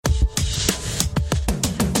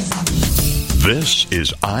This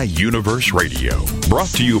is iUniverse Radio, brought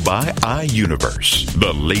to you by iUniverse,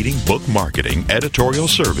 the leading book marketing, editorial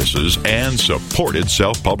services, and supported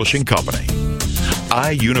self-publishing company.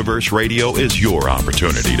 iUniverse Radio is your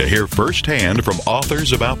opportunity to hear firsthand from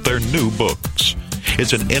authors about their new books.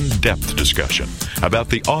 It's an in-depth discussion about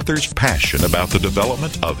the author's passion about the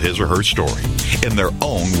development of his or her story in their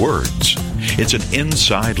own words. It's an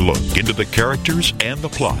inside look into the characters and the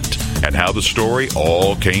plot and how the story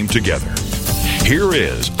all came together. Here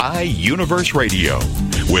is iUniverse Radio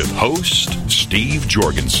with host Steve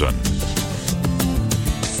Jorgensen.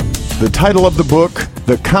 The title of the book,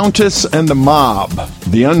 The Countess and the Mob,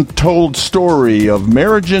 The Untold Story of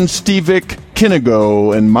Marijan Stevic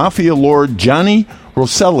Kinigo and Mafia Lord Johnny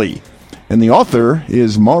Rosselli. And the author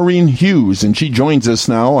is Maureen Hughes, and she joins us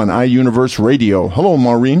now on iUniverse Radio. Hello,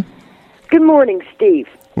 Maureen. Good morning, Steve.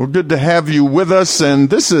 Well, good to have you with us, and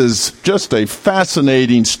this is just a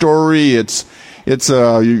fascinating story. It's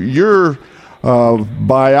your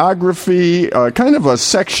biography, kind of a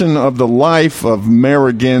section of the life of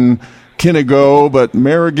Marijan Kinigo. But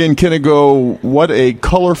Marijan Kinigo, what a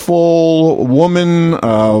colorful woman,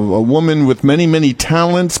 a woman with many, many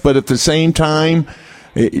talents, but at the same time,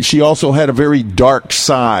 she also had a very dark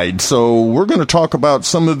side. So we're going to talk about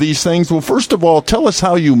some of these things. Well, first of all, tell us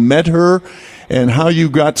how you met her and how you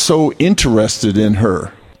got so interested in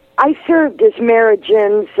her. I served as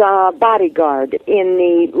Marijan's bodyguard in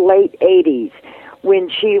the late 80s when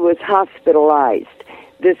she was hospitalized.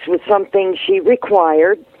 This was something she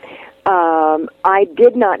required. I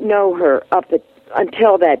did not know her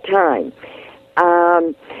until that time.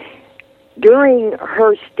 During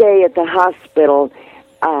her stay at the hospital,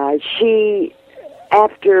 she,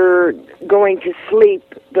 after going to sleep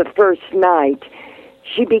the first night,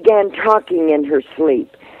 she began talking in her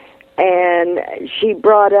sleep. And she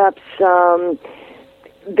brought up some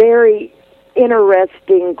very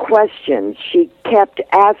interesting questions. She kept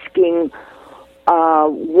asking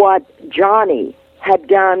what Johnny had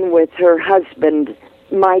done with her husband,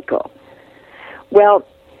 Michael. Well,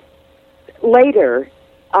 later,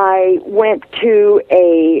 I went to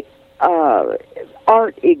a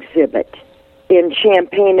art exhibit in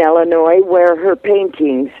Champaign, Illinois, where her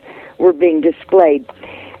paintings were being displayed.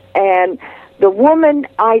 And the woman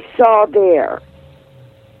I saw there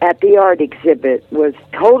at the art exhibit was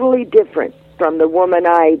totally different from the woman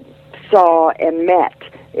I saw and met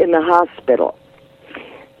in the hospital.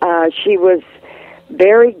 She was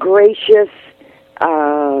very gracious.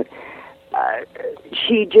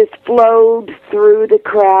 She just flowed through the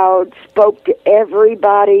crowd, spoke to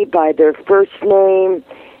everybody by their first name.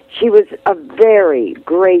 She was a very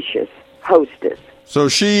gracious hostess. So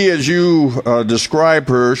she, as you describe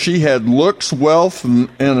her, she had looks, wealth, and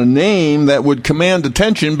a name that would command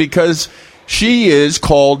attention because she is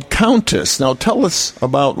called Countess. Now tell us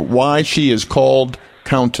about why she is called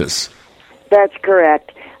Countess. That's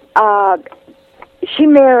correct. She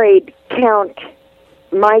married Count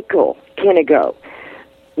Michael Kinigo.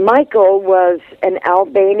 Michael was an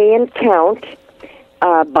Albanian count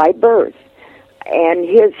by birth, and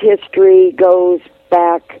his history goes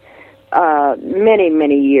back many,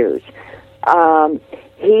 many years.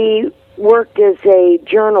 He worked as a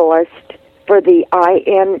journalist for the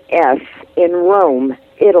INS in Rome,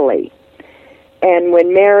 Italy. And when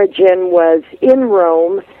Marijan was in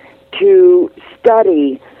Rome to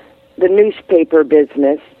study the newspaper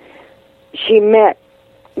business, she met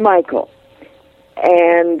Michael,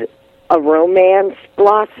 and a romance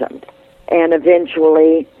blossomed, and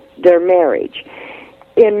eventually their marriage.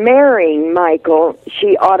 In marrying Michael,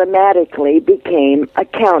 she automatically became a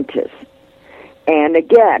countess. And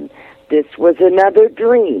again, this was another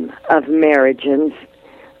dream of Marijan's.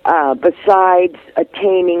 Besides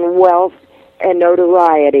attaining wealth and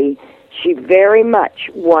notoriety, she very much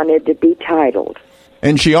wanted to be titled.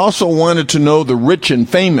 And she also wanted to know the rich and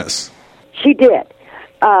famous. She did.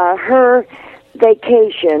 Her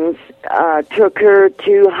vacations took her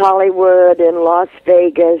to Hollywood and Las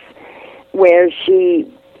Vegas, where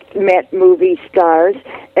she met movie stars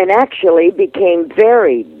and actually became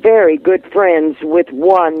very, very good friends with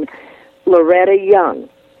one, Loretta Young.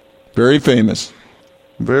 Very famous.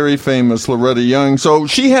 Very famous Loretta Young. So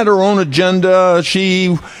she had her own agenda.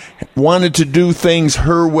 She wanted to do things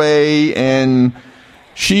her way, and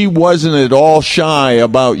she wasn't at all shy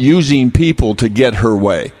about using people to get her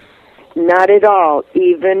way. Not at all,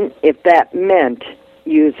 even if that meant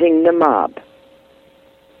using the mob.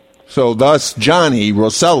 So thus Johnny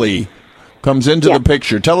Rosselli comes into the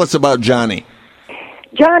picture. Tell us about Johnny.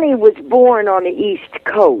 Johnny was born on the East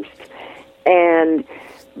Coast, and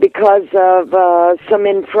because of some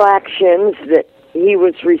infractions that he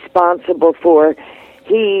was responsible for.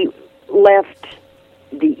 He left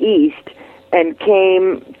the East and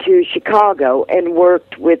came to Chicago and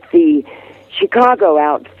worked with the Chicago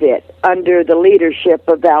outfit under the leadership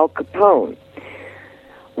of Al Capone.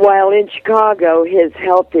 While in Chicago, his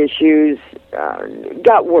health issues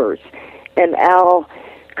got worse, and Al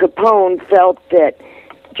Capone felt that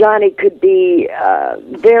Johnny could be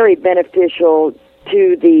very beneficial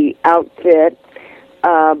to the outfit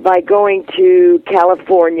by going to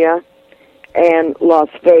California and Las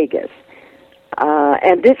Vegas.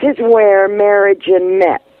 And this is where Marijan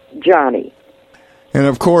met Johnny. And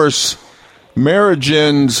of course,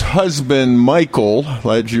 Marijan's husband, Michael,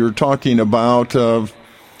 as you're talking about,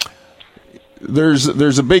 there's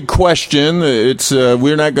a big question. It's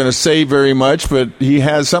we're not going to say very much, but he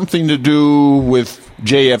has something to do with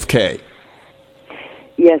JFK.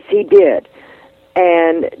 Yes, he did.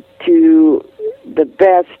 And to the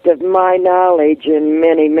best of my knowledge, and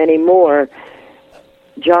many, many more,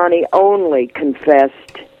 Johnny only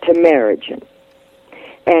confessed to Marijan.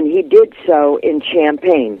 And he did so in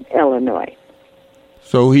Champaign, Illinois.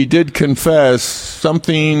 So he did confess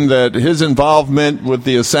something, that his involvement with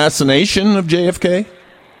the assassination of JFK?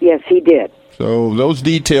 Yes, he did. So those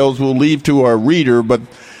details we'll leave to our reader, but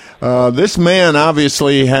this man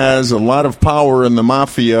obviously has a lot of power in the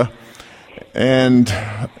mafia, and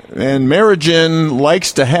Marijan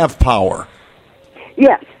likes to have power.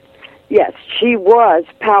 Yes, she was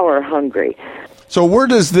power hungry. So where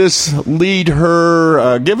does this lead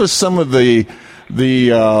her? Give us some of the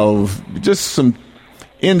just some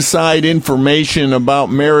inside information about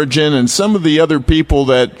Marijan and some of the other people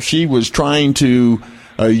that she was trying to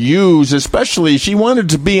use. Especially, she wanted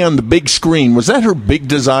to be on the big screen. Was that her big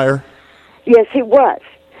desire? Yes, it was.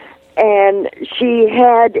 And she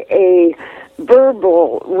had a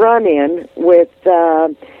verbal run-in with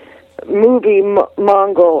movie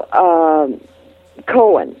Mongol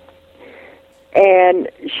Cohen. And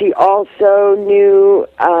she also knew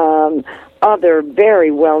other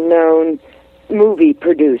very well-known movie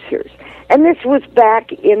producers. And this was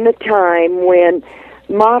back in the time when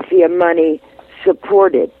mafia money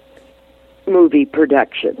supported movie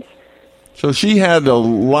productions. So she had a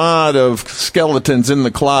lot of skeletons in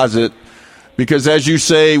the closet because, as you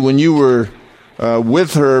say, when you were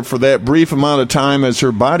with her for that brief amount of time as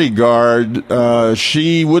her bodyguard,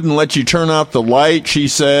 she wouldn't let you turn out the light. She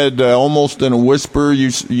said, almost in a whisper,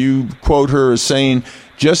 you quote her as saying,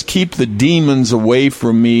 "Just keep the demons away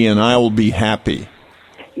from me and I will be happy."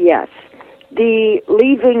 Yes. The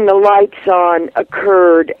leaving the lights on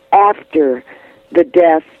occurred after the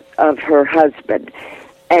death of her husband.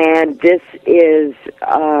 And this is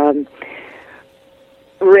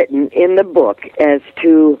written in the book as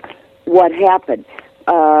to what happened.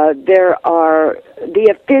 There are the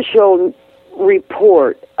official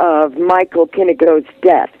report of Michael Kinigo's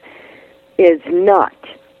death is not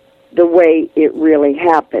the way it really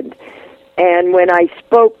happened. And when I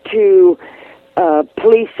spoke to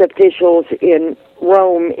police officials in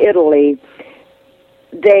Rome, Italy,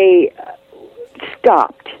 they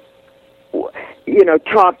stopped,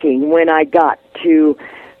 talking when I got to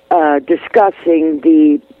discussing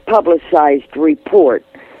the publicized report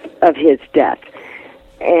of his death.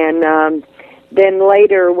 And then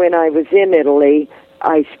later, when I was in Italy,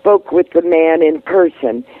 I spoke with the man in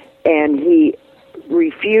person, and he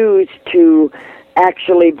refused to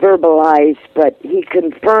actually verbalize, but he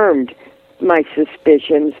confirmed my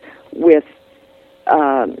suspicions with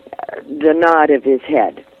the nod of his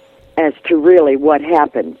head as to really what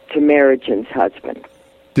happened to Marijan's husband.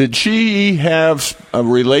 Did she have a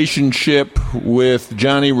relationship with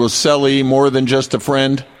Johnny Rosselli more than just a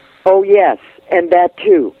friend? Oh, yes, and that,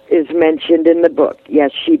 too, is mentioned in the book.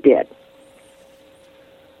 Yes, she did.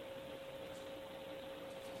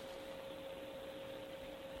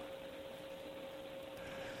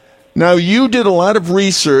 Now, you did a lot of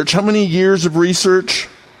research. How many years of research?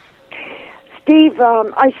 Steve,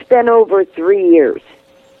 I spent over 3 years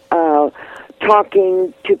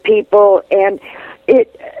talking to people, and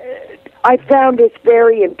I found this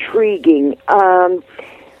very intriguing.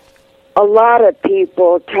 A lot of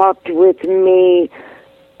people talked with me,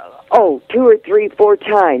 2 or 3, 4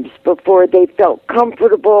 times before they felt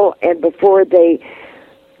comfortable and before they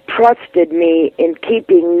trusted me in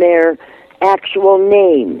keeping their actual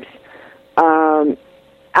names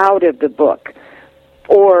out of the book,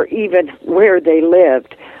 or even where they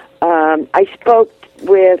lived. I spoke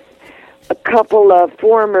with a couple of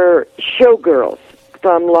former showgirls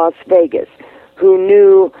from Las Vegas who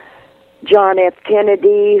knew John F.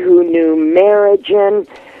 Kennedy, who knew Marijan,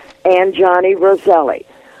 and Johnny Rosselli.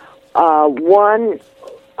 One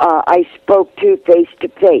I spoke to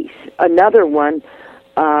face-to-face. Another one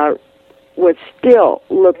was still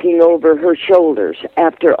looking over her shoulders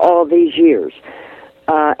after all these years,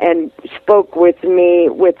 and spoke with me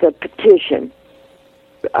with a petition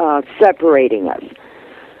separating us.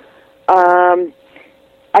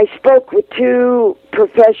 I spoke with 2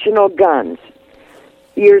 professional guns.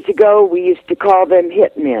 Years ago, we used to call them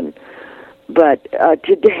hitmen, but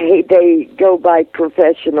today they go by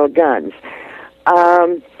professional guns.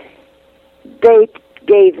 They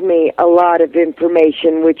gave me a lot of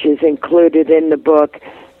information, which is included in the book,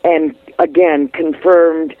 and again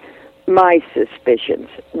confirmed my suspicions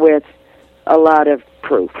with a lot of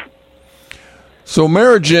proof. So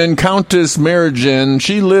Countess Maureen,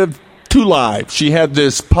 she lived 2 lives. She had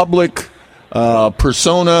this public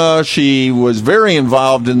persona. She was very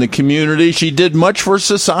involved in the community. She did much for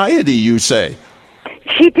society, you say.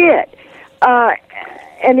 She did.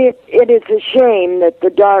 And it is a shame that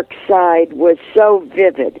the dark side was so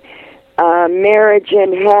vivid.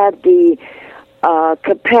 Maureen had the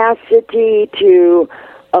capacity to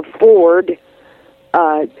afford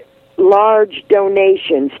large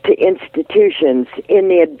donations to institutions in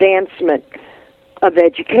the advancement of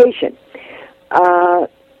education.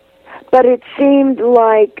 But it seemed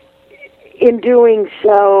like in doing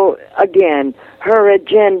so, again, her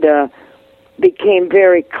agenda became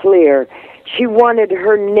very clear. She wanted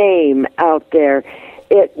her name out there.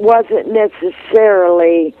 It wasn't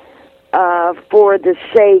necessarily for the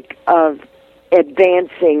sake of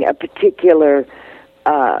advancing a particular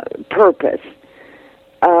purpose.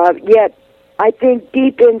 Yet, I think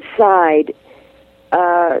deep inside,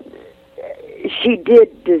 she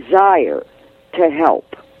did desire to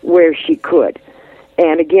help where she could.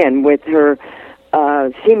 And again, with her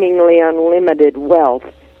seemingly unlimited wealth,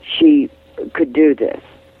 she could do this.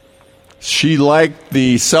 She liked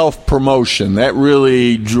the self-promotion. That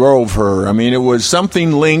really drove her. I mean, it was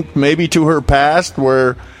something linked maybe to her past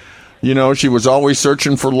where, she was always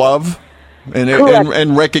searching for love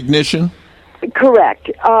and recognition. Correct.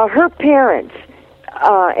 Her parents,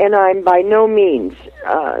 and I'm by no means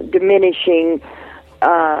diminishing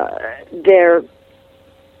their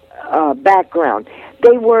background.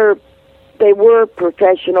 They were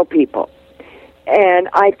professional people. And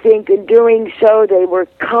I think in doing so, they were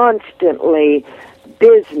constantly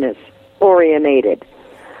business-oriented.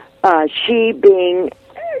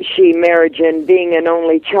 Maureen, being an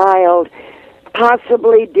only child,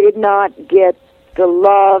 possibly did not get the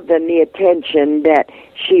love and the attention that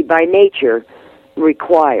she, by nature,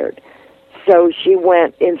 required. So she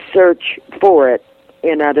went in search for it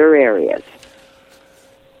in other areas.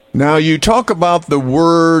 Now, you talk about the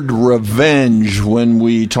word revenge when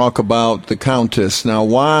we talk about the Countess. Now,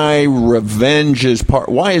 why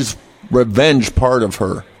is revenge part of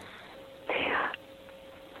her?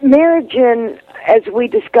 Maureen, as we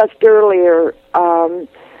discussed earlier,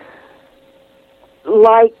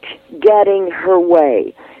 liked getting her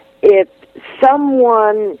way. If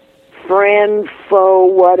someone, friend, foe,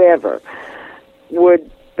 whatever,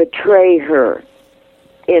 would betray her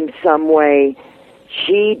in some way,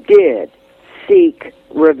 she did seek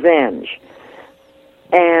revenge,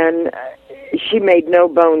 and she made no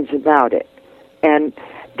bones about it. And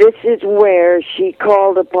this is where she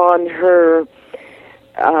called upon her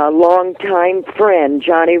longtime friend,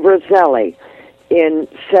 Johnny Roselli, in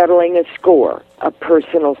settling a score, a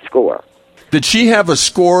personal score. Did she have a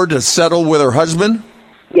score to settle with her husband?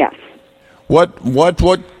 Yes. What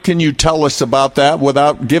can you tell us about that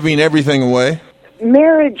without giving everything away?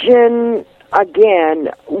 Maureen, again,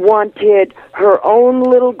 wanted her own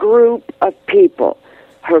little group of people,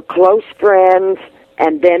 her close friends,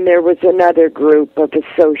 and then there was another group of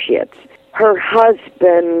associates. Her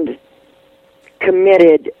husband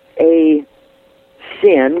committed a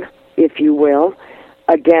sin, if you will,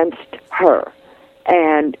 against her.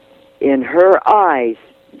 And in her eyes,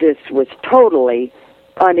 this was totally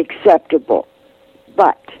unacceptable.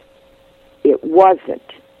 But it wasn't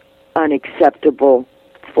unacceptable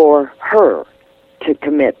for her to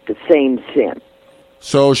commit the same sin.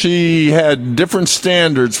 So she had different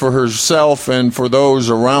standards for herself and for those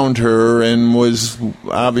around her, and was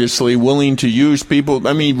obviously willing to use people,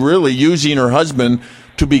 really using her husband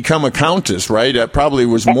to become a countess, right? That probably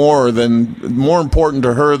was more important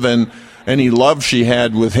to her than any love she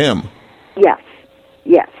had with him. Yes.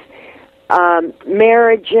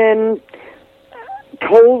 Maureen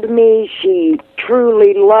told me she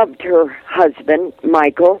truly loved her husband,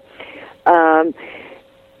 Michael.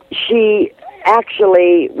 She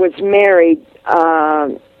actually was married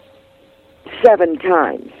 7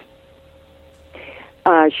 times.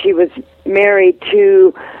 She was married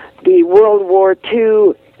to the World War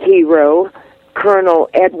II hero, Colonel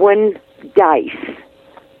Edwin Dice.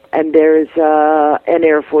 And there's an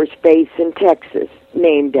Air Force base in Texas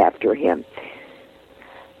named after him.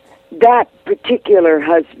 That particular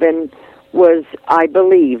husband was, I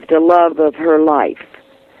believe, the love of her life.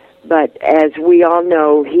 But as we all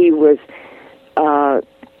know, he was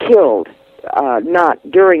killed, not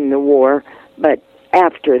during the war, but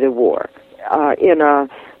after the war, in a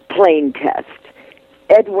plane test.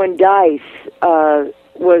 Edwin Dice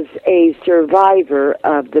was a survivor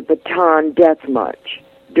of the Bataan Death March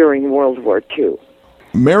during World War II.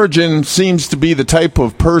 Marijan seems to be the type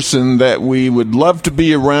of person that we would love to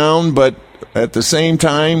be around, but at the same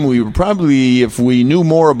time, we would probably, if we knew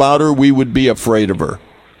more about her, we would be afraid of her.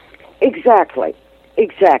 Exactly.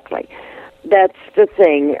 That's the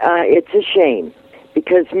thing. It's a shame,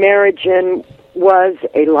 because Marijan was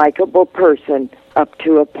a likable person up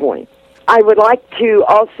to a point. I would like to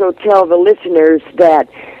also tell the listeners that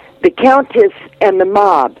The Countess and the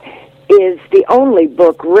Mob is the only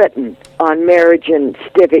book written on Marijan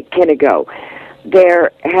Stivic Kinigo.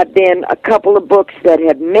 There have been a couple of books that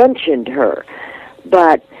have mentioned her,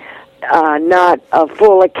 but not a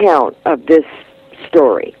full account of this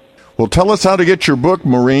story. Well, tell us how to get your book,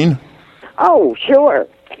 Maureen. Oh, sure.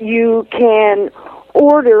 You can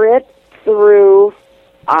order it through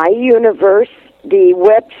iUniverse. The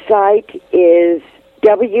website is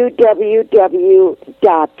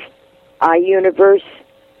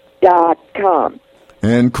www.iuniverse.com.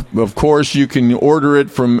 And, of course, you can order it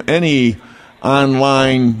from any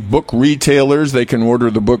online book retailers. They can order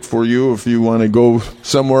the book for you if you want to go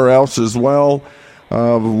somewhere else as well.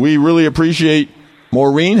 We really appreciate,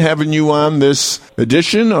 Maureen, having you on this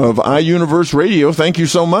edition of iUniverse Radio. Thank you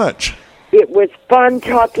so much. It was fun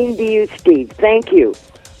talking to you, Steve. Thank you.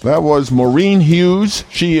 That was Maureen Hughes.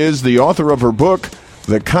 She is the author of her book,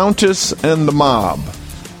 The Countess and the Mob,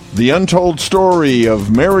 The Untold Story of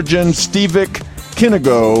Marijan Stivic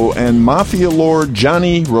Kinigo and Mafia Lord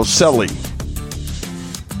Johnny Rosselli.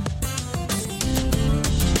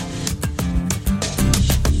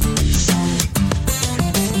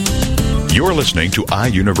 You're listening to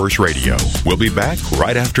iUniverse Radio. We'll be back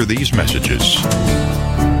right after these messages.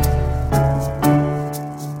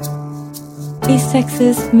 East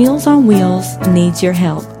Texas Meals on Wheels needs your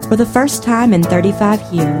help. For the first time in 35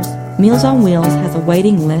 years, Meals on Wheels has a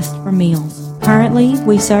waiting list for meals. Currently,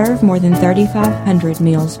 we serve more than 3,500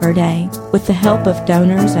 meals per day. With the help of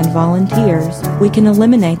donors and volunteers, we can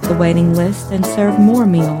eliminate the waiting list and serve more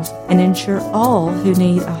meals and ensure all who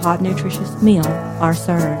need a hot, nutritious meal are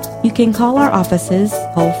served. You can call our offices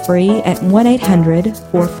toll-free at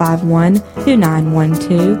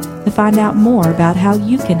 1-800-451-2912 to find out more about how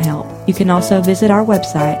you can help. You can also visit our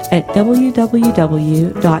website at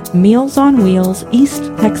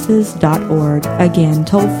www.mealsonwheelseasttexas.org. Again,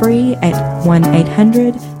 toll-free at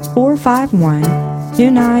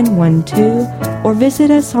 1-800-451-2912 or visit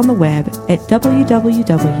us on the web at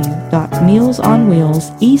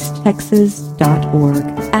www.mealsonwheelseasttexas.org.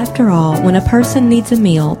 After all, when a person needs a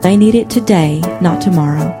meal, they need it today, not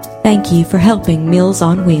tomorrow. Thank you for helping Meals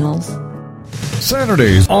on Wheels.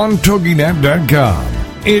 Saturdays on TogiNet.com.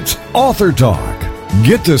 It's Author Talk.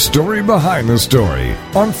 Get the story behind the story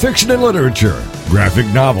on fiction and literature, graphic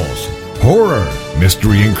novels, horror,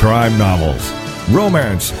 mystery and crime novels,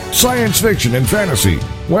 romance, science fiction and fantasy,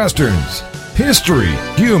 westerns, history,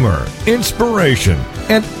 humor, inspiration,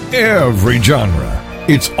 and every genre.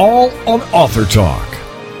 It's all on Author Talk.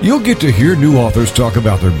 You'll get to hear new authors talk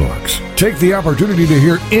about their books. Take the opportunity to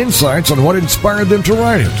hear insights on what inspired them to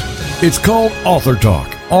write it. It's called Author Talk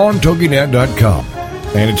on TogiNet.com.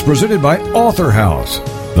 And it's presented by Author House,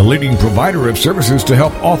 the leading provider of services to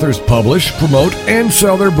help authors publish, promote, and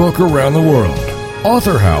sell their book around the world.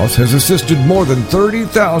 Author House has assisted more than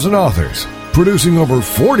 30,000 authors, producing over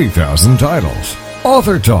 40,000 titles.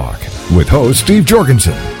 Author Talk with host Steve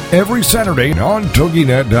Jorgensen, every Saturday on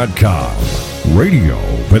TogiNet.com. Radio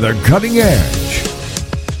with a cutting edge.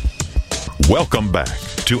 Welcome back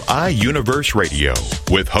to iUniverse Radio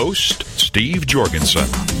with host Steve Jorgensen.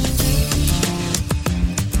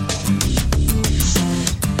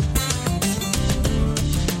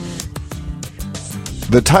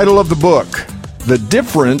 The title of the book, The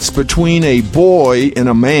Difference Between a Boy and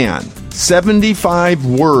a Man, 75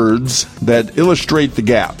 words that illustrate the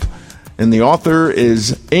gap. And the author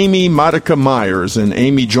is Amy Modica Myers, and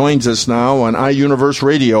Amy joins us now on iUniverse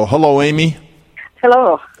Radio. Hello, Amy.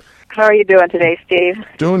 Hello. How are you doing today, Steve?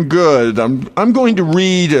 Doing good. I'm going to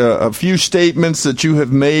read a few statements that you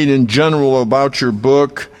have made in general about your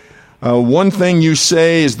book. One thing you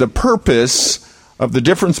say is the purpose of the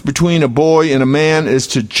difference between a boy and a man is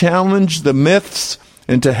to challenge the myths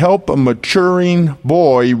and to help a maturing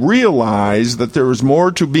boy realize that there is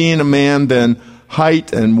more to being a man than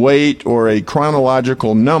height and weight or a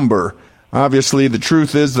chronological number. Obviously, the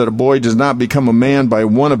truth is that a boy does not become a man by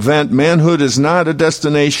one event. Manhood is not a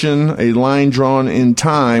destination, a line drawn in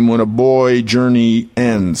time when a boy journey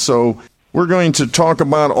ends. So we're going to talk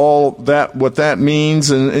about all that, what that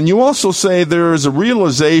means. And you also say there is a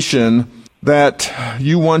realization that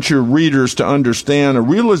you want your readers to understand, a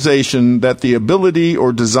realization that the ability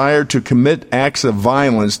or desire to commit acts of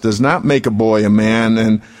violence does not make a boy a man,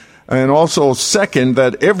 and also, second,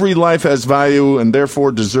 that every life has value and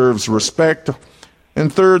therefore deserves respect.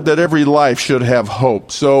 And third, that every life should have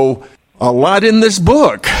hope. So, a lot in this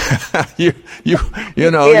book. You're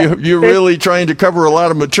really trying to cover a lot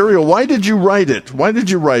of material. Why did you write it? Why did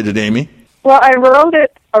you write it, Amy? Well, I wrote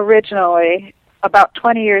it originally about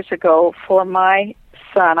 20 years ago for my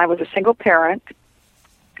son. I was a single parent,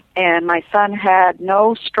 and my son had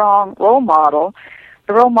no strong role model.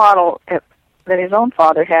 The role model that his own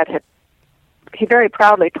father had, he very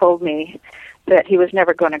proudly told me that he was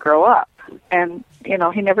never going to grow up. And,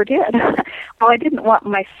 he never did. Well, I didn't want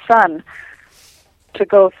my son to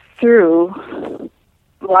go through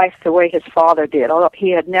life the way his father did. Although he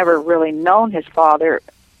had never really known his father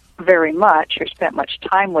very much or spent much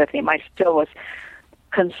time with him, I still was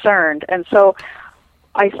concerned. And so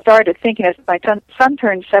I started thinking, as my son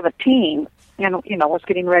turned 17 and, was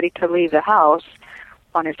getting ready to leave the house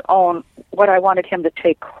on his own, what I wanted him to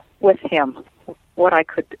take with him, what I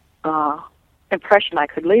could, impression I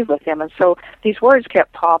could leave with him. And so these words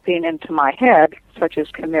kept popping into my head, such as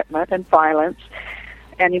commitment and violence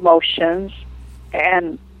and emotions,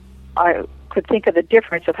 and I could think of the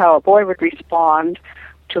difference of how a boy would respond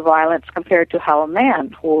to violence compared to how a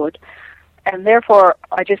man would. And therefore,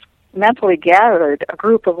 I just mentally gathered a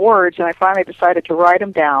group of words, and I finally decided to write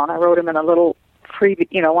them down. I wrote them in a little free,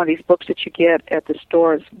 one of these books that you get at the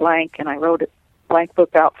stores, blank, and I wrote a blank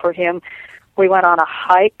book out for him. We went on a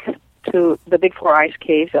hike to the Big Four ice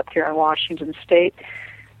caves up here in Washington State,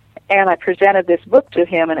 and I presented this book to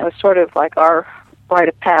him, and it was sort of like our rite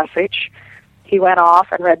of passage. He went off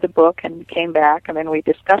and read the book and came back, and then we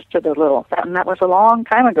discussed it a little, and that was a long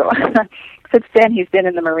time ago. Since then, he's been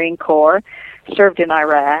in the Marine Corps, served in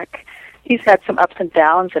Iraq. He's had some ups and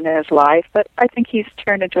downs in his life, but I think he's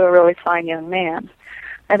turned into a really fine young man.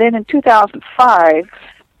 And then in 2005,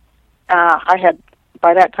 I had,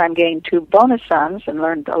 by that time, gained 2 bonus sons and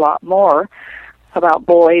learned a lot more about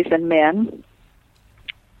boys and men.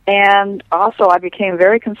 And also, I became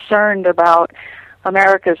very concerned about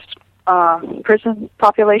America's prison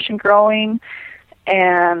population growing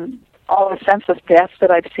and all the senseless deaths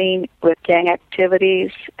that I've seen with gang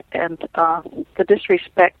activities and the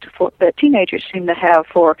disrespect that teenagers seem to have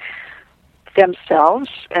for themselves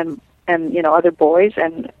and other boys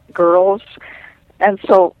and girls. And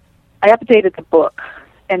so I updated the book,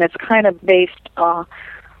 and it's kind of based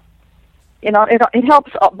it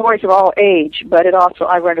helps boys of all age, but it also,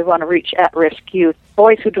 I really want to reach at-risk youth,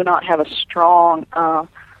 boys who do not have a strong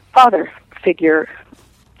father figure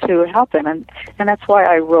to help them. And that's why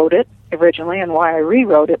I wrote it originally and why I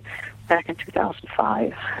rewrote it back in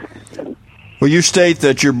 2005. Well, you state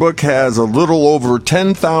that your book has a little over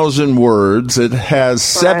 10,000 words. It has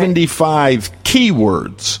 75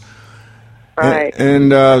 keywords. Right.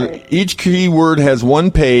 And each keyword has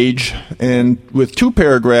 1 page, and with 2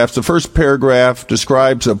 paragraphs. The first paragraph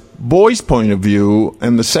describes a boy's point of view,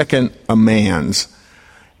 and the second, a man's.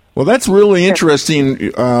 Well, that's really interesting.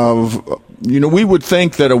 We would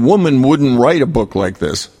think that a woman wouldn't write a book like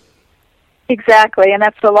this. Exactly, and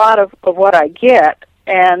that's a lot of what I get.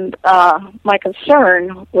 And my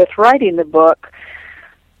concern with writing the book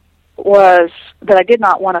was that I did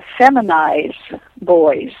not want to feminize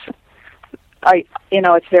boys.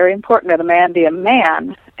 It's very important that a man be a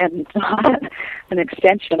man and not an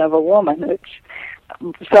extension of a woman.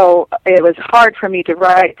 So it was hard for me to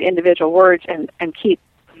write individual words and keep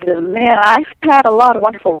the man. I've had a lot of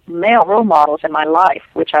wonderful male role models in my life,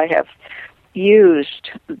 which I have used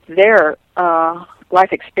their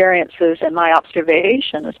life experiences and my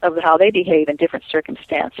observations of how they behave in different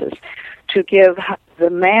circumstances to give the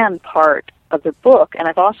man part of the book. And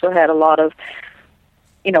I've also had a lot of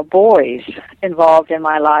boys involved in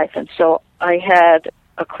my life, and so I had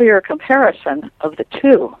a clear comparison of the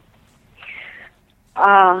two.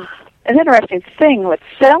 An interesting thing with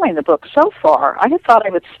selling the book so far, I had thought I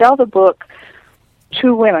would sell the book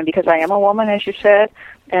to women because I am a woman, as you said,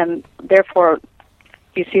 and therefore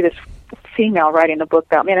you see this female writing the book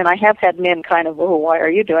about men, and I have had men kind of, oh, why are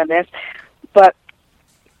you doing this? But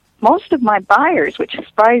most of my buyers, which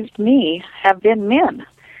surprised me, have been men.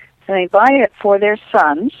 and they buy it for their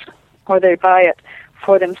sons, or they buy it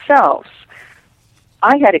for themselves.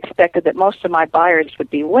 I had expected that most of my buyers would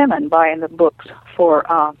be women buying the books for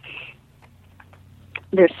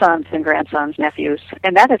their sons and grandsons, nephews,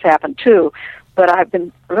 and that has happened too. But I've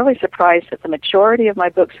been really surprised that the majority of my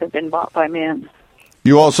books have been bought by men.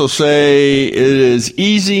 You also say it is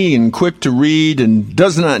easy and quick to read and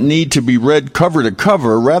does not need to be read cover to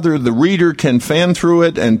cover. Rather, the reader can fan through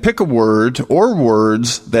it and pick a word or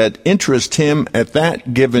words that interest him at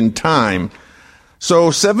that given time. So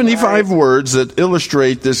 75 words that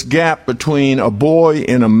illustrate this gap between a boy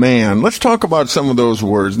and a man. Let's talk about some of those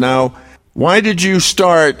words. Now, why did you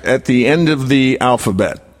start at the end of the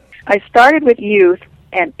alphabet? I started with youth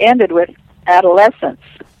and ended with adolescence,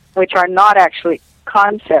 which are not actually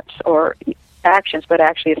concepts or actions, but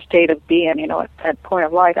actually a state of being, at that point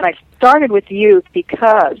of life. And I started with youth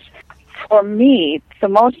because, for me, the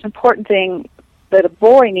most important thing that a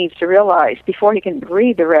boy needs to realize before he can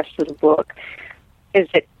read the rest of the book is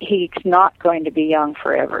that he's not going to be young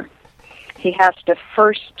forever. He has to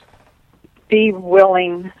first be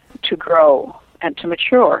willing to grow and to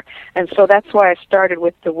mature. And so that's why I started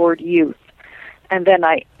with the word youth. And then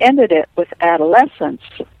I ended it with adolescence,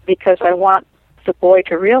 because I want the boy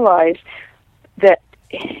to realize that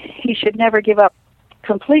he should never give up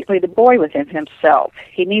completely the boy within himself.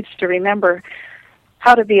 He needs to remember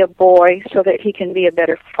how to be a boy so that he can be a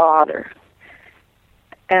better father.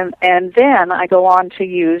 And then I go on to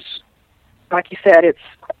use, like you said, it's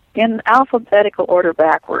in alphabetical order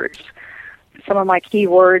backwards. Some of my key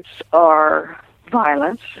words are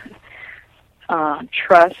violence,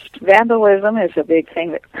 trust. Vandalism is a big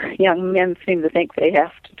thing that young men seem to think they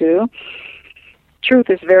have to do. Truth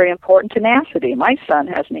is very important. Tenacity. My son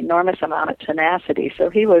has an enormous amount of tenacity, so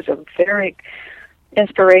he was a very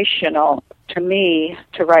inspirational to me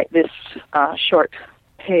to write this short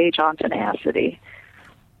page on tenacity.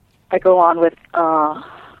 I go on with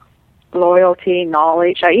loyalty,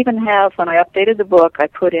 knowledge. I even have, when I updated the book, I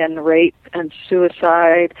put in rape and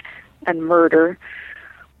suicide and murder,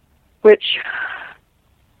 which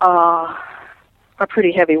are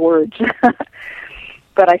pretty heavy words.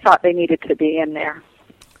 But I thought they needed to be in there.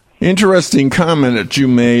 Interesting comment that you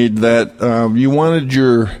made, that you wanted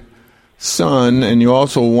your son, and you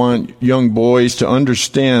also want young boys to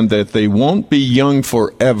understand that they won't be young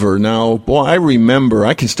forever. Now, boy,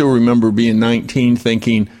 I can still remember being 19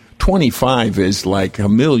 thinking 25 is like a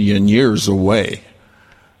million years away.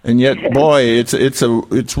 And yet, boy,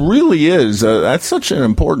 it really is. That's such an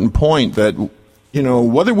important point that,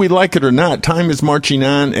 whether we like it or not, time is marching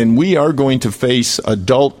on, and we are going to face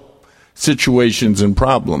adult situations and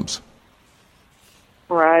problems.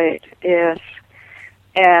 Right, yes.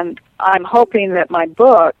 And I'm hoping that my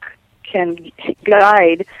book can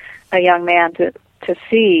guide a young man to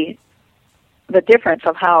see the difference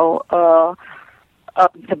of how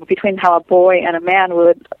between how a boy and a man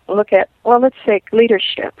would look at, let's say,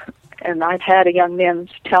 leadership. And I've had a young man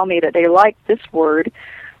tell me that they liked this word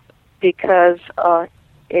because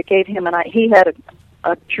it gave him he had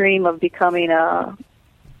a dream of becoming a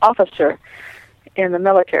officer in the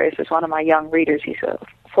military. This is one of my young readers. He's a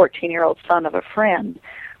 14-year-old son of a friend,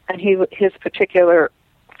 and his particular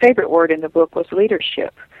favorite word in the book was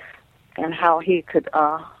leadership, and how he could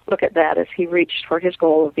look at that as he reached for his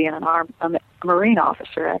goal of being a Marine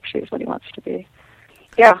officer. Actually, is what he wants to be.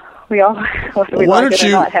 Yeah, we all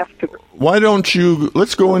Why don't you,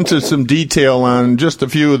 let's go into some detail on just a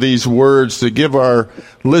few of these words to give our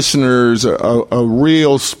listeners a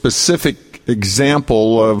real specific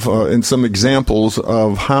example of, and some examples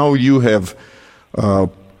of how you have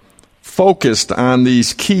focused on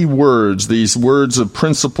these key words, these words of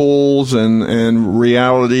principles and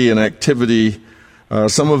reality and activity.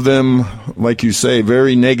 Some of them, like you say,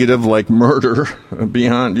 very negative, like murder,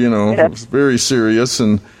 beyond, it's very serious,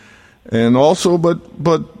 and also,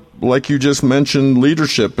 but like you just mentioned,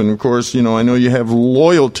 leadership, and of course, I know you have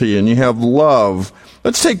loyalty and you have love.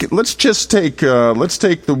 Let's take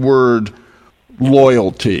the word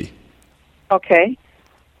loyalty. Okay.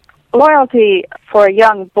 Loyalty for a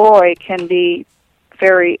young boy can be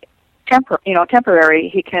very temporary.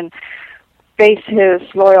 He can base his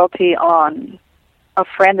loyalty on a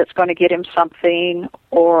friend that's going to get him something,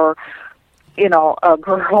 or a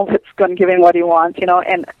girl that's going to give him what he wants,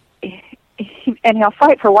 and he'll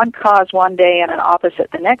fight for one cause one day and an opposite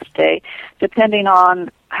the next day, depending on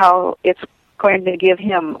how it's going to give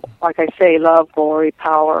him, like I say, love, glory,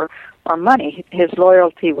 power, or money. His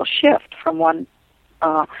loyalty will shift from one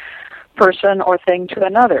person or thing to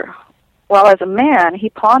another. While as a man, he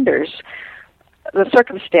ponders the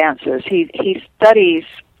circumstances. He studies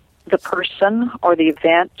the person or the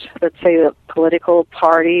event, let's say the political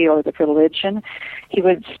party or the religion. He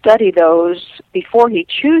would study those before he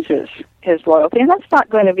chooses his loyalty, and that's not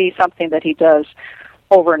going to be something that he does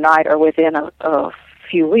overnight or within a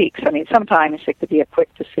few weeks. I mean, sometimes it could be a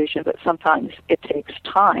quick decision, but sometimes it takes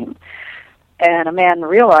time. And a man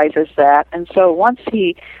realizes that, and so once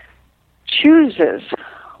he chooses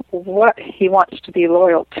what he wants to be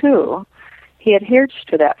loyal to, he adheres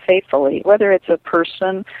to that faithfully, whether it's a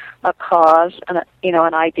person, a cause, an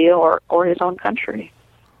ideal, or his own country.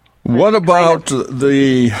 What about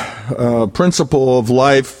the principle of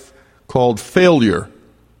life called failure?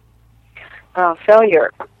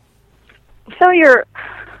 Failure. Failure,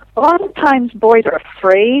 a lot of times boys are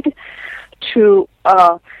afraid to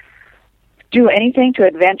do anything, to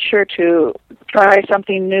adventure, to try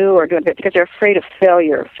something new, or do it because they're afraid of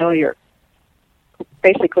failure. Failure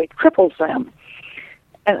basically cripples them.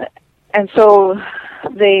 And so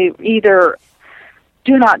they either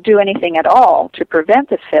do not do anything at all to prevent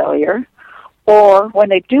the failure, or when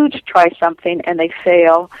they do try something and they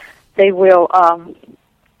fail, they will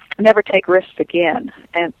never take risks again,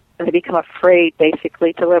 and they become afraid,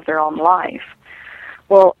 basically, to live their own life.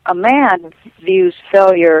 Well, a man views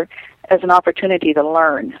failure as an opportunity to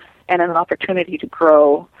learn and an opportunity to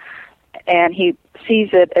grow, and he sees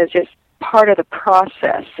it as just part of the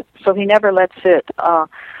process, so he never lets it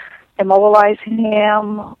immobilize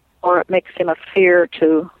him, or it makes him a fear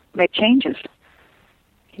to make changes.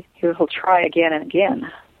 He'll try again and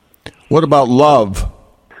again. What about love?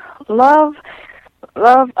 Love,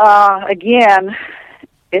 again,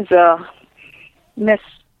 is a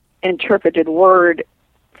misinterpreted word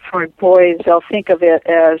for boys. They'll think of it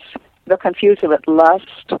as, they'll confuse it with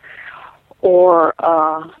lust or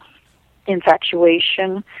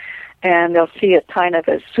infatuation, and they'll see it kind of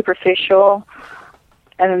as superficial,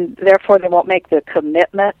 and therefore they won't make the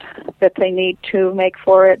commitment that they need to make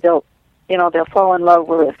for it. They'll fall in love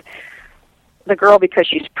with the girl because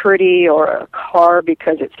she's pretty, or a car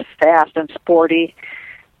because it's fast and sporty,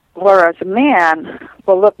 whereas a man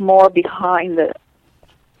will look more beneath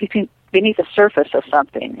the surface of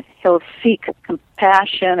something. He'll seek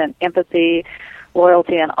compassion and empathy,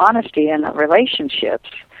 loyalty, and honesty in the relationships,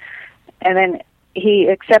 and then he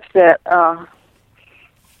accepts that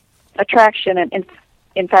attraction and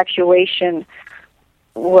infatuation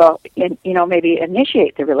will, maybe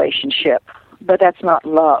initiate the relationship, but that's not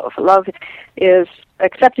love. Love is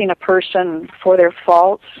accepting a person for their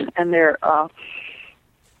faults and their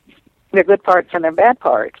good parts and their bad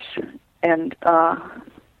parts, and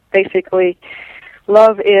basically,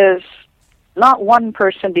 love is not one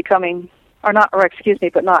person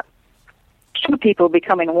but not two people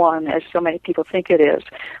becoming one, as so many people think it is.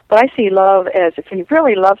 But I see love as, if you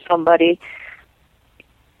really love somebody,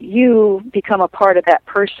 you become a part of that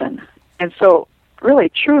person. And so, really,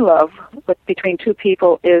 true love between two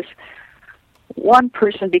people is one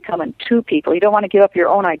person becoming two people. You don't want to give up your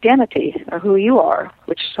own identity or who you are,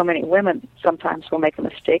 which so many women sometimes will make a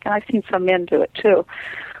mistake, and I've seen some men do it too.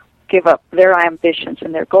 Give up their ambitions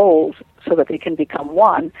and their goals so that they can become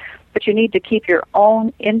one. But you need to keep your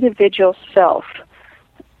own individual self,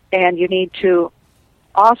 and you need to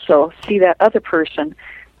also see that other person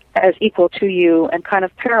as equal to you and kind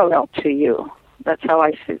of parallel to you. That's how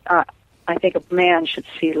I think a man should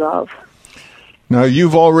see love. Now,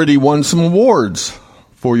 you've already won some awards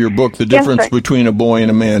for your book, The Difference Between a Boy and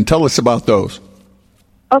a Man. Tell us about those.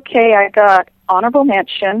 Okay, I got honorable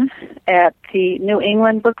mention at the New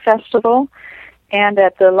England Book Festival and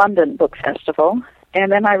at the London Book Festival. And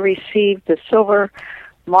then I received the Silver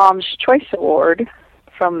Mom's Choice Award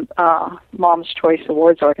from Mom's Choice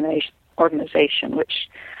Awards organization, which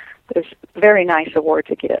is a very nice award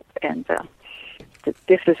to get. And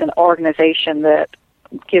this is an organization that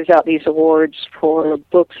gives out these awards for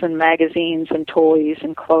books and magazines and toys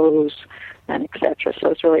and clothes and etc. So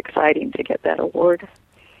it's really exciting to get that award.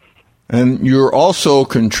 And you're also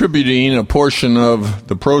contributing a portion of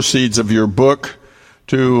the proceeds of your book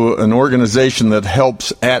to an organization that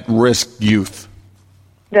helps at-risk youth.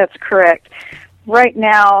 That's correct. Right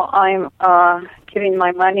now, I'm giving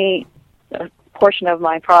my money, a portion of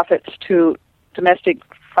my profits, to Domestic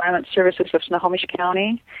Violence Services of Snohomish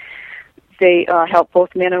County. They help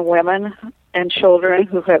both men and women and children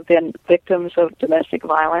who have been victims of domestic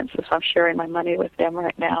violence, so I'm sharing my money with them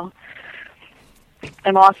right now.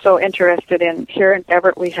 I'm also interested in, here in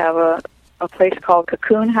Everett, we have a place called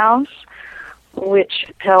Cocoon House, which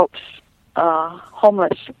helps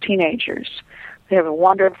homeless teenagers. They have a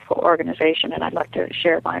wonderful organization, and I'd like to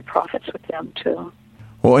share my profits with them, too.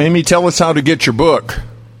 Well, Amy, tell us how to get your book.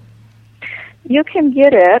 You can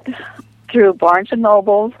get it through Barnes &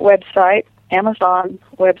 Noble's website, Amazon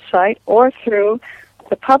website, or through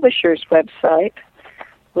the publisher's website,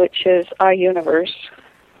 which is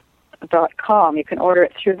iUniverse.com. You can order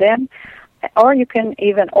it through them, or you can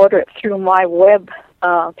even order it through my web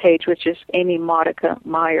page, which is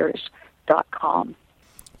amymodicamyers.com.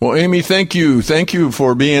 Well, Amy, thank you. Thank you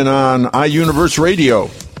for being on iUniverse Radio.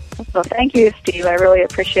 Well, thank you, Steve. I really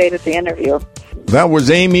appreciated the interview. That was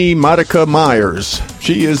Amy Modica Myers.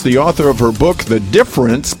 She is the author of her book, The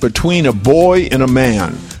Difference Between a Boy and a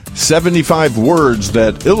Man, 75 words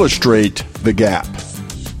that illustrate the gap.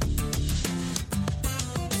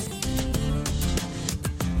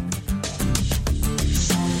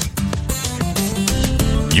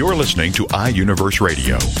 You're listening to iUniverse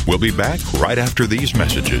Radio. We'll be back right after these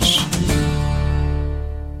messages.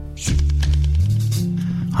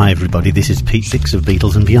 Hi everybody, this is Pete Dix of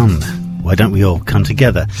Beatles and Beyond. Why don't we all come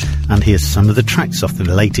together and hear some of the tracks off the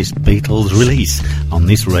latest Beatles release on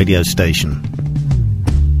this radio station.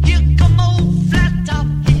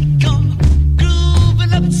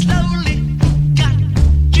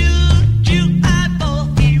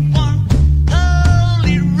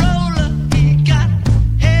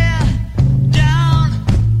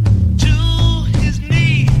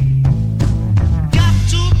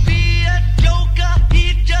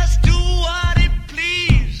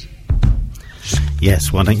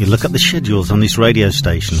 Yes, why don't you look up the schedules on this radio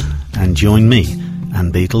station and join me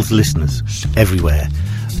and Beatles listeners everywhere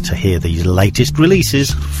to hear these latest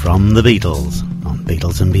releases from the Beatles on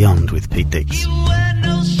Beatles and Beyond with Pete Dix.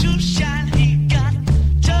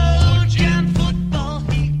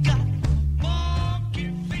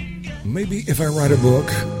 Maybe if I write a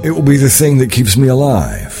book, it will be the thing that keeps me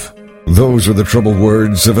alive. Those are the troubled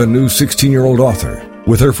words of a new 16-year-old author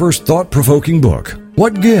with her first thought-provoking book,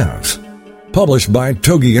 What Gives? Published by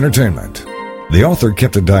Togi Entertainment. The author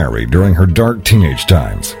kept a diary during her dark teenage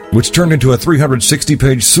times, which turned into a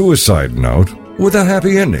 360-page suicide note with a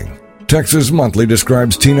happy ending. Texas Monthly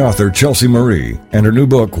describes teen author Chelsea Marie and her new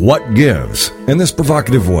book, What Gives, in this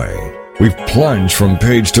provocative way. We've plunged from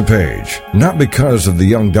page to page, not because of the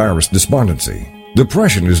young diarist's despondency.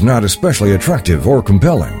 Depression is not especially attractive or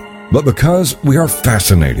compelling, but because we are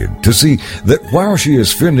fascinated to see that while she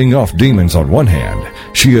is fending off demons on one hand,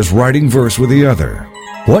 she is writing verse with the other.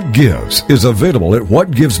 What Gives is available at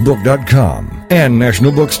whatgivesbook.com and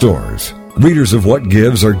national bookstores. Readers of What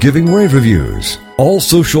Gives are giving rave reviews. All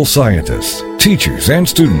social scientists, teachers, and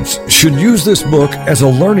students should use this book as a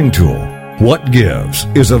learning tool. What Gives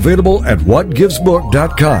is available at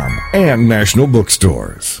whatgivesbook.com and national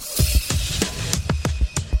bookstores.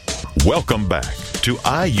 Welcome back to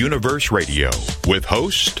iUniverse Radio with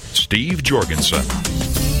host Steve Jorgensen.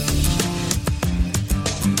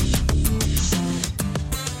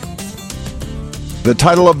 The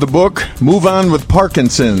title of the book, Move On with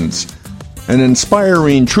Parkinson's. An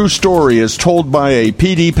inspiring true story is told by a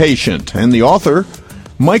PD patient, and the author,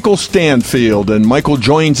 Michael Stanfield. And Michael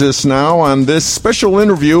joins us now on this special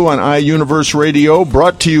interview on iUniverse Radio,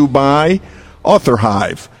 brought to you by Author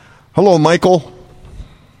Hive. Hello, Michael.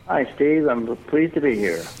 Hi, Steve. I'm pleased to be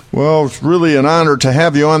here. Well, it's really an honor to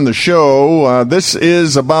have you on the show. This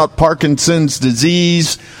is about Parkinson's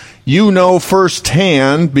disease. You know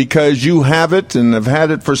firsthand because you have it and have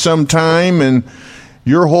had it for some time, and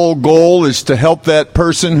your whole goal is to help that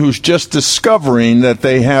person who's just discovering that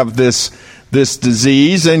they have this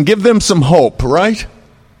disease and give them some hope, right?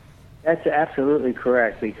 That's absolutely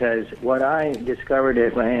correct, because what I discovered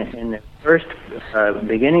in the first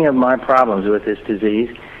beginning of my problems with this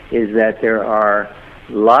disease is that there are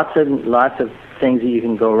lots of things that you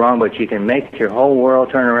can go wrong, but you can make your whole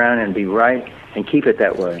world turn around and be right and keep it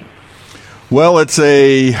that way. Well, it's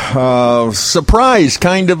a surprise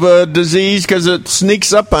kind of a disease because it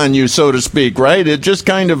sneaks up on you, so to speak, right? It just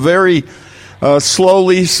kind of very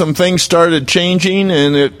slowly, some things started changing,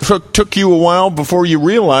 and it took you a while before you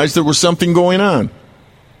realized there was something going on.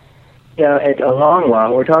 Yeah, a long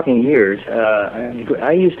while. We're talking years.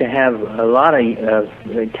 I used to have a lot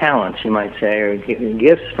of talents, you might say, or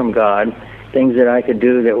gifts from God, things that I could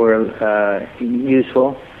do that were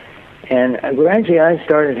useful. And gradually I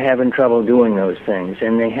started having trouble doing those things.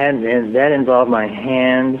 And that involved my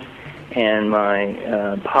hands and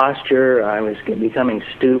my posture. I was becoming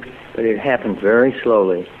stooped, but it happened very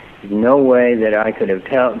slowly. No way that I could have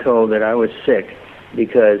told that I was sick,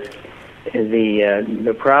 because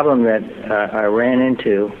the problem that I ran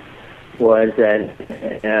into was that,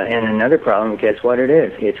 and another problem, guess what it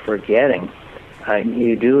is? It's forgetting.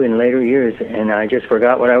 You do in later years, and I just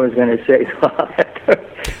forgot what I was going to say, so I'll have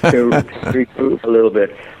to regroup a little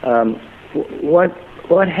bit.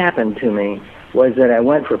 What happened to me was that I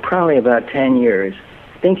went for probably about 10 years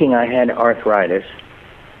thinking I had arthritis,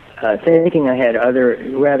 thinking I had other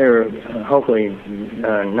rather, hopefully,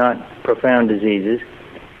 not profound diseases.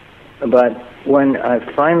 But when I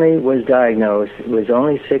finally was diagnosed, it was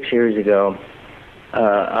only 6 years ago,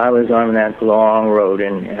 I was on that long road,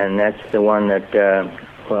 and that's the one that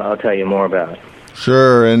I'll tell you more about.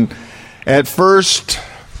 Sure, and at first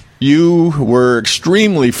you were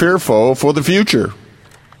extremely fearful for the future.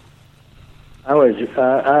 I was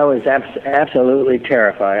absolutely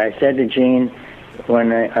terrified. I said to Jean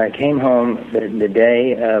when I came home the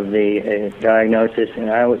day of the diagnosis,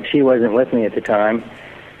 and she wasn't with me at the time,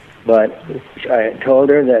 but I told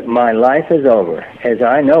her that my life is over, as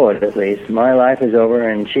I know it at least. My life is over,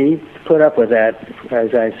 and she put up with that,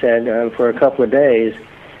 as I said, for a couple of days.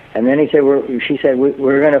 And then she said,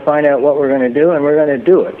 we're going to find out what we're going to do, and we're going to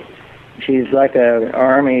do it. She's like an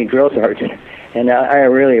Army drill sergeant, and I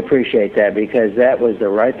really appreciate that, because that was the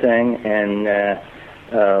right thing, and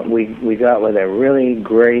we got with a really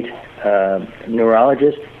great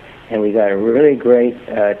neurologist, and we got a really great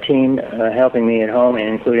team helping me at home,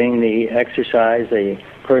 including the exercise. The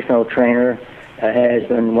personal trainer has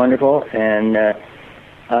been wonderful, and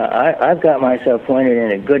I've got myself pointed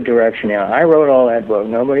in a good direction now. I wrote all that book.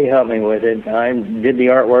 Nobody helped me with it. I did the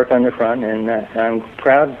artwork on the front, and I'm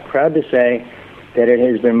proud to say that it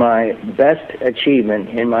has been my best achievement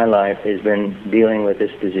in my life, has been dealing with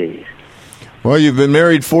this disease. Well, you've been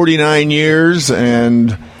married 49 years,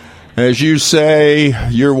 and as you say,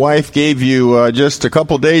 your wife gave you just a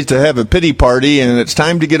couple days to have a pity party, and it's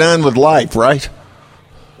time to get on with life, right?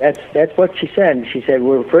 That's what she said. She said,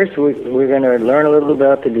 we're going to learn a little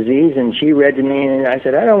about the disease, and she read to me, and I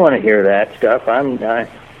said, I don't want to hear that stuff.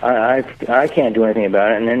 I can't do anything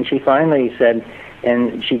about it. And then she finally said,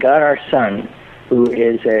 and she got our son, who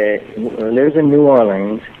lives in New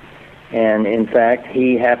Orleans, and in fact,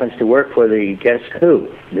 he happens to work for the, guess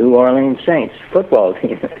who, New Orleans Saints football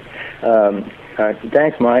team.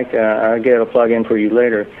 Thanks, Mike. I'll get a plug in for you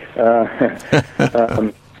later.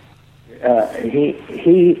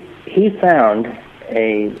 He found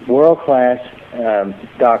a world-class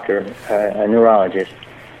doctor, a neurologist,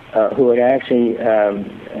 who had actually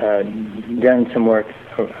done some work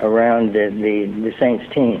around the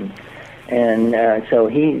Saints team. And so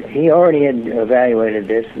he already had evaluated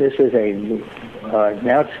this. This was an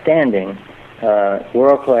outstanding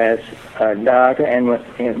world-class doctor, and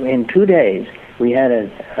in 2 days we had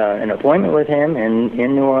an appointment with him in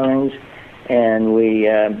New Orleans, and we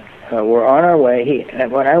were on our way.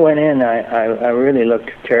 When I went in, I really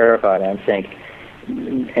looked terrified, I think.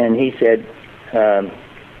 And he said,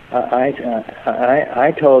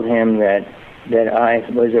 I told him that I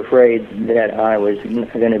was afraid that I was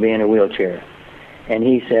going to be in a wheelchair. And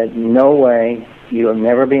he said, no way, you'll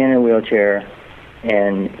never be in a wheelchair,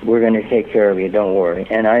 and we're going to take care of you, don't worry.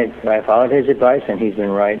 And I followed his advice, and he's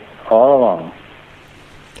been right all along.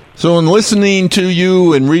 So in listening to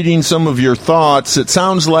you and reading some of your thoughts, it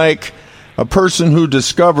sounds like a person who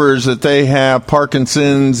discovers that they have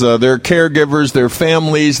Parkinson's, their caregivers, their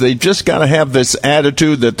families, they've just got to have this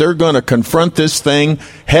attitude that they're going to confront this thing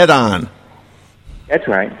head on. That's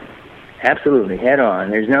right. Absolutely, head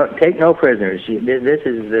on. Take no prisoners. This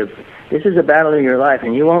is a battle of your life,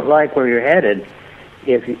 and you won't like where you're headed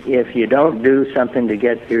if you don't do something to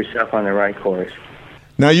get yourself on the right course.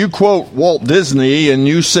 Now, you quote Walt Disney, and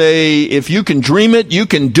you say, if you can dream it, you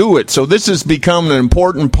can do it. So this has become an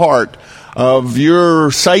important part of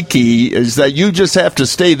your psyche, is that you just have to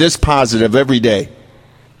stay this positive every day.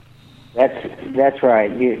 That's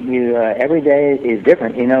right. You every day is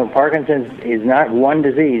different. You know, Parkinson's is not one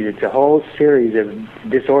disease. It's a whole series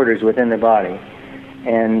of disorders within the body.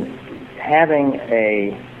 And having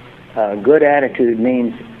a good attitude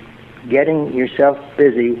means getting yourself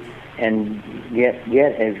busy and get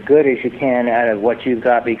as good as you can out of what you've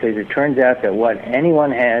got, because it turns out that what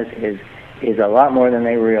anyone has is a lot more than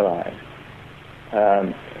they realize.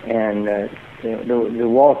 The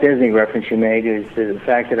Walt Disney reference you made is the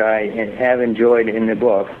fact that I have enjoyed in the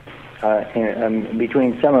book,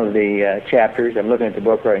 between some of the chapters, I'm looking at the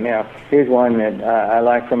book right now, here's one that I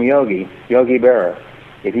like from Yogi Berra.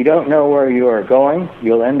 If you don't know where you are going,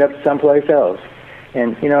 you'll end up someplace else.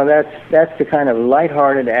 And, you know, that's the kind of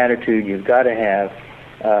lighthearted attitude you've got to have.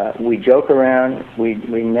 We joke around. We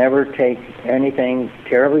never take anything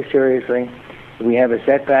terribly seriously. We have a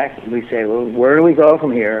setback. We say, well, where do we go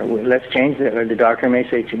from here? Let's change the doctor may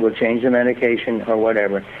say, we'll change the medication or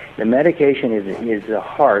whatever. The medication is the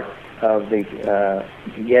heart of the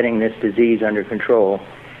getting this disease under control.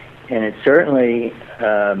 And it certainly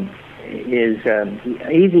is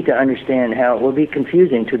easy to understand how it will be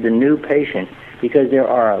confusing to the new patient, because there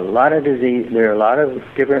are a lot of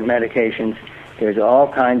different medications. There's all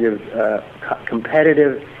kinds of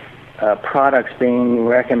competitive products being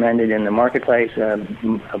recommended in the marketplace,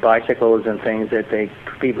 bicycles and things that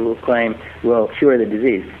people claim will cure the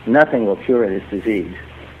disease. Nothing will cure this disease.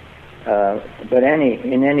 But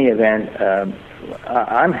in any event,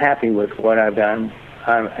 I'm happy with what I've done,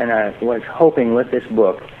 and I was hoping with this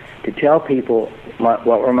book to tell people what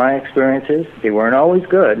were my experiences. They weren't always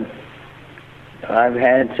good. I've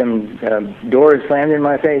had some doors slammed in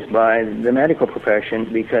my face by the medical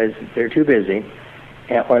profession because they're too busy,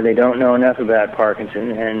 or they don't know enough about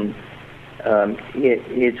Parkinson, and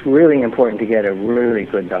it's really important to get a really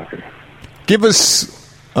good doctor. Give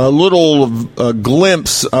us a little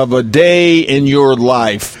glimpse of a day in your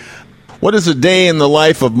life. What is a day in the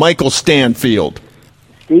life of Michael Stanfield?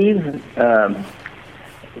 Steve,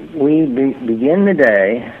 we begin the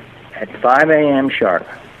day at 5 a.m. sharp,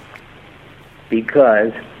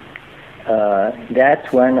 because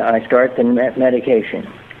that's when I start the medication.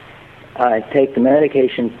 I take the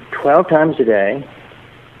medication 12 times a day.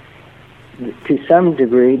 To some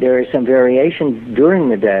degree, there is some variation during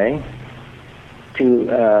the day to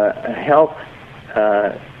help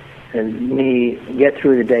me get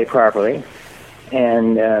through the day properly.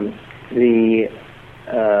 And the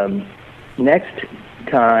next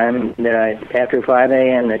time that after 5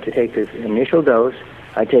 a.m. that to take this initial dose,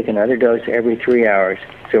 I take another dose every 3 hours.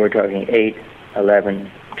 So we're talking 8,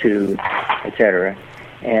 11, 2, etc.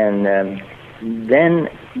 And then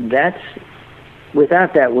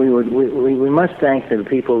without that, we must thank the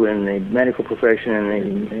people in the medical profession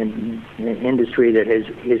and the industry that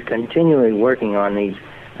is continually working on these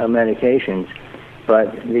medications.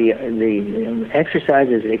 But the exercise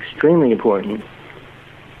is extremely important.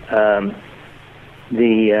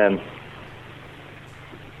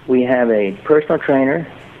 We have a personal trainer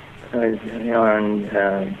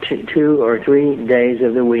on 2 or 3 days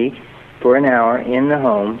of the week for an hour in the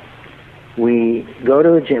home. We go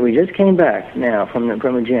to a gym. We just came back now from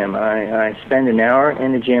a gym. I spend an hour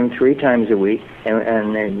in the gym 3 times a week,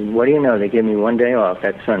 and what do you know? They give me 1 day off.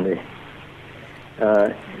 That's Sunday.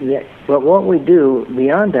 But what we do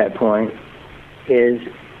beyond that point is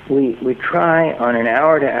we try on an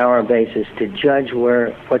hour-to-hour basis to judge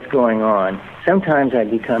what's going on. Sometimes I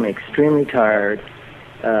become extremely tired.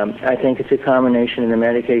 I think it's a combination of the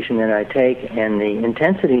medication that I take and the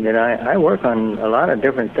intensity that I work on a lot of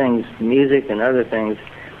different things, music and other things,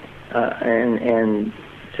 and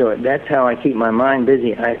so that's how I keep my mind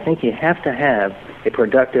busy. I think you have to have a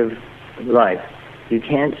productive life. You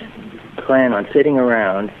can't plan on sitting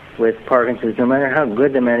around with Parkinson's, no matter how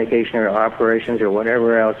good the medication or operations or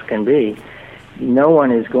whatever else can be. No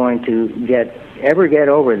one is going to ever get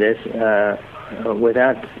over this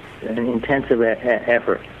without an intensive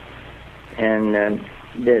effort. And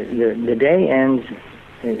the day ends.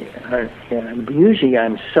 Usually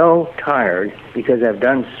I'm so tired because I've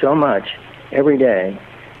done so much every day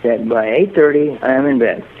that by 8:30 I am in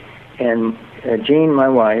bed. And Jean, my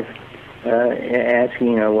wife, asked,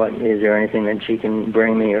 what is there anything that she can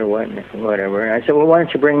bring me or whatever. And I said, well, why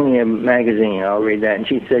don't you bring me a magazine? I'll read that. And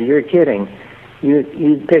she said, you're kidding.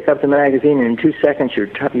 You pick up the magazine and in 2 seconds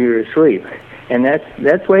you're asleep. And that's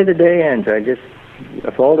the way the day ends. I just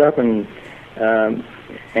fold up and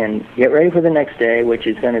get ready for the next day, which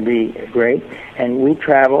is going to be great. And we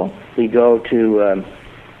travel. We go to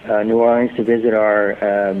New Orleans to visit our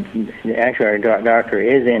doctor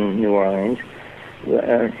is in New Orleans,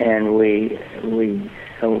 and we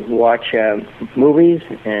watch movies,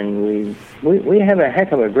 and we have a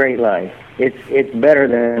heck of a great life. It's better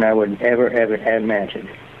than I would ever have imagined.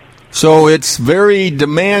 So it's very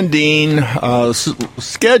demanding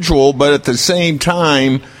schedule, but at the same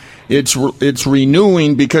time, it's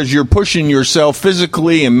renewing because you're pushing yourself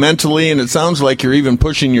physically and mentally, and it sounds like you're even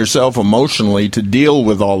pushing yourself emotionally to deal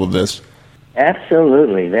with all of this.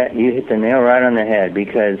 Absolutely, that you hit the nail right on the head.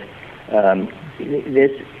 Because I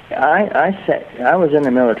was in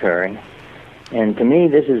the military, and to me,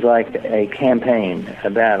 this is like a campaign, a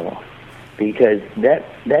battle. Because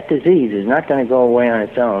that disease is not going to go away on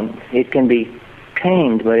its own. It can be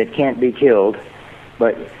tamed, but it can't be killed.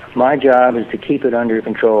 But my job is to keep it under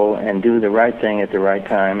control and do the right thing at the right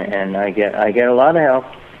time. And I get a lot of help.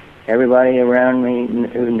 Everybody around me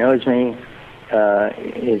who knows me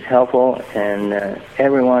is helpful, and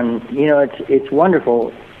everyone. It's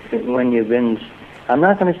wonderful when you've been. I'm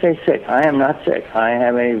not going to say sick. I am not sick. I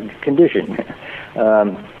have a condition,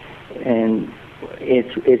 and.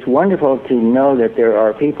 It's wonderful to know that there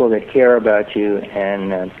are people that care about you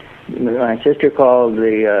and My sister called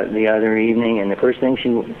the other evening, and the first thing she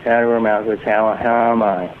out of her mouth was, "How am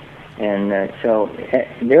I?" And so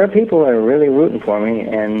there are people that are really rooting for me.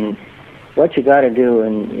 And what you got to do,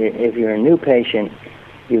 and if you're a new patient,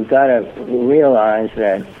 you've got to realize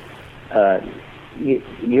that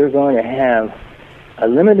you're going to have a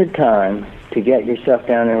limited time to get yourself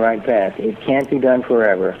down the right path. It can't be done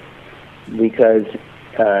forever, because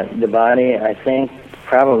the body, I think,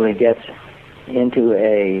 probably gets into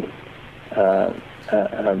a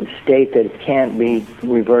state that can't be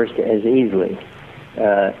reversed as easily.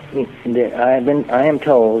 I am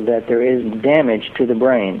told that there is damage to the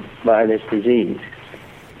brain by this disease,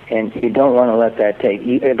 and you don't want to let that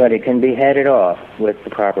but it can be headed off with the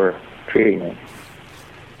proper treatment.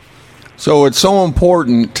 So it's so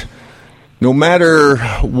important, no matter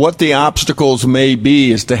what the obstacles may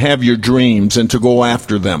be, is to have your dreams and to go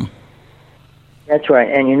after them. That's right.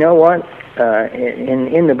 And you know what?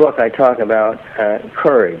 In the book I talk about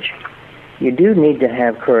courage. You do need to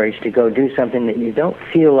have courage to go do something that you don't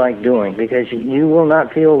feel like doing, because you will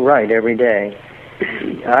not feel right every day.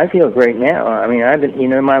 I feel great now. I mean,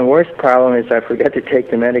 my worst problem is I forget to take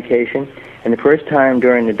the medication, and the first time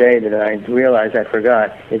during the day that I realize I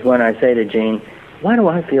forgot is when I say to Jean, "Why do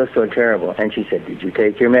I feel so terrible?" And she said, "Did you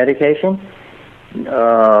take your medication?"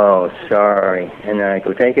 "Oh, sorry." And then I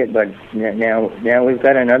go take it, but now we've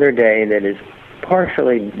got another day that is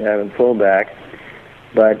partially full back,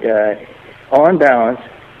 but on balance,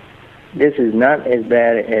 this is not as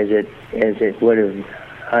bad as it would have.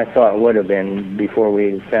 I thought would have been before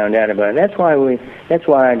we found out about it. That's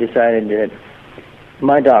why I decided that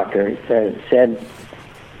my doctor said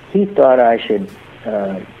he thought I should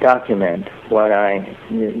document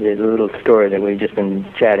the little story that we've just been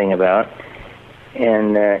chatting about,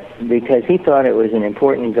 and because he thought it was an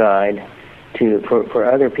important guide for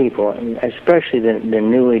other people, especially the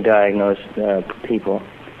newly diagnosed people.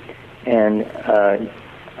 And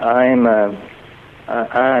I'm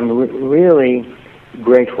really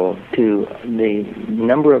grateful to the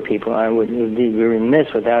number of people. I would be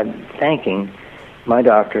remiss without thanking my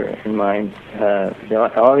doctor and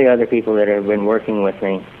all the other people that have been working with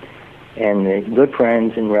me, and the good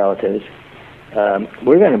friends and relatives.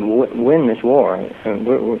 We're going to win this war. I'm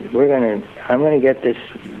going to get this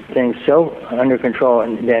thing so under control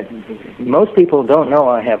that most people don't know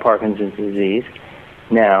I have Parkinson's disease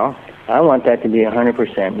now. I want that to be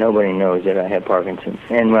 100%. Nobody knows that I have Parkinson's,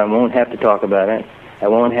 and I won't have to talk about it. I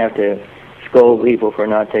won't have to scold people for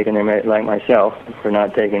not taking their like myself for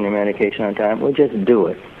not taking their medication on time. We'll just do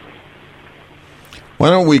it. Why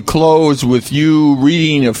don't we close with you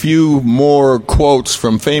reading a few more quotes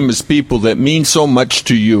from famous people that mean so much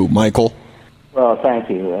to you, Michael? Well, thank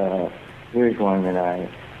you. Here's one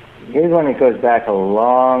that goes back a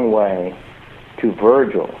long way to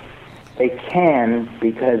Virgil. They can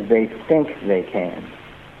because they think they can.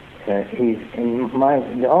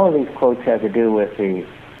 All of these quotes have to do with the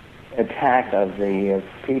attack of the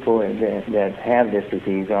people that have this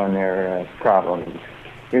disease on their problems.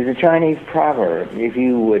 There's a Chinese proverb: if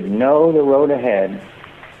you would know the road ahead,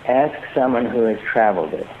 ask someone who has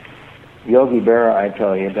traveled it. Yogi Berra, I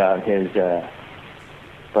tell you about his.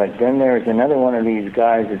 But then there's another one of these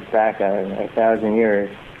guys that's back 1,000 years.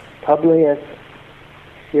 Publius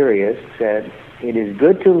Sirius said, "It is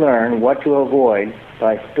good to learn what to avoid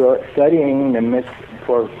by studying the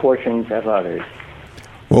misfortunes of others."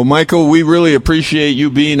 Well, Michael, we really appreciate you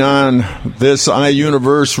being on this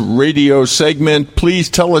iUniverse radio segment. Please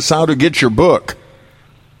tell us how to get your book.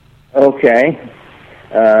 Okay.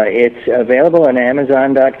 It's available on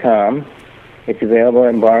Amazon.com. It's available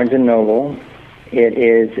in Barnes & Noble. It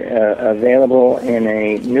is available in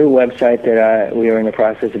a new website that we are in the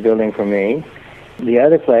process of building for me. The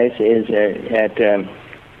other place is at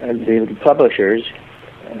the publisher's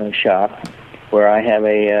shop, where I have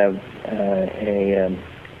a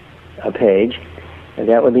page. And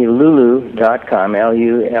that would be lulu.com,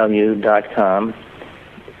 LULU.com.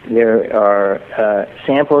 There are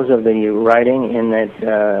samples of the writing in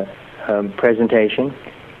that presentation,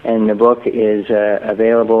 and the book is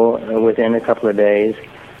available within a couple of days,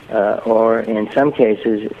 or in some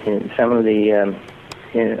cases, in some of the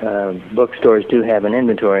bookstores do have an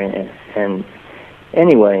inventory. And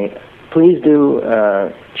anyway, please do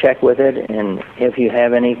check with it, and if you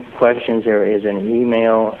have any questions, there is an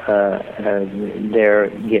email there.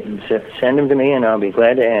 Send them to me, and I'll be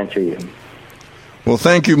glad to answer you. Well,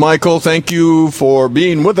 thank you, Michael. Thank you for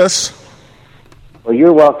being with us. Well,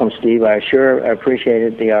 you're welcome, Steve. I sure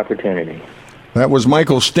appreciated the opportunity. That was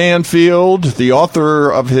Michael Stanfield, the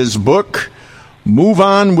author of his book, Move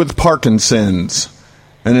On with Parkinson's.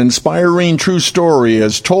 An inspiring true story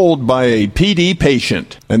as told by a PD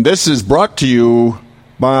patient. And this is brought to you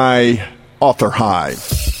by Author Hive.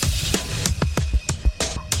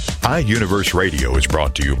 iUniverse Radio is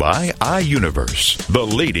brought to you by iUniverse, the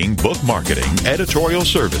leading book marketing, editorial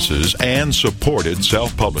services, and supported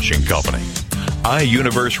self-publishing company.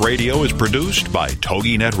 iUniverse Radio is produced by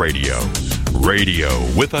TogiNet Radio. Radio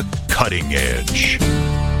with a cutting edge.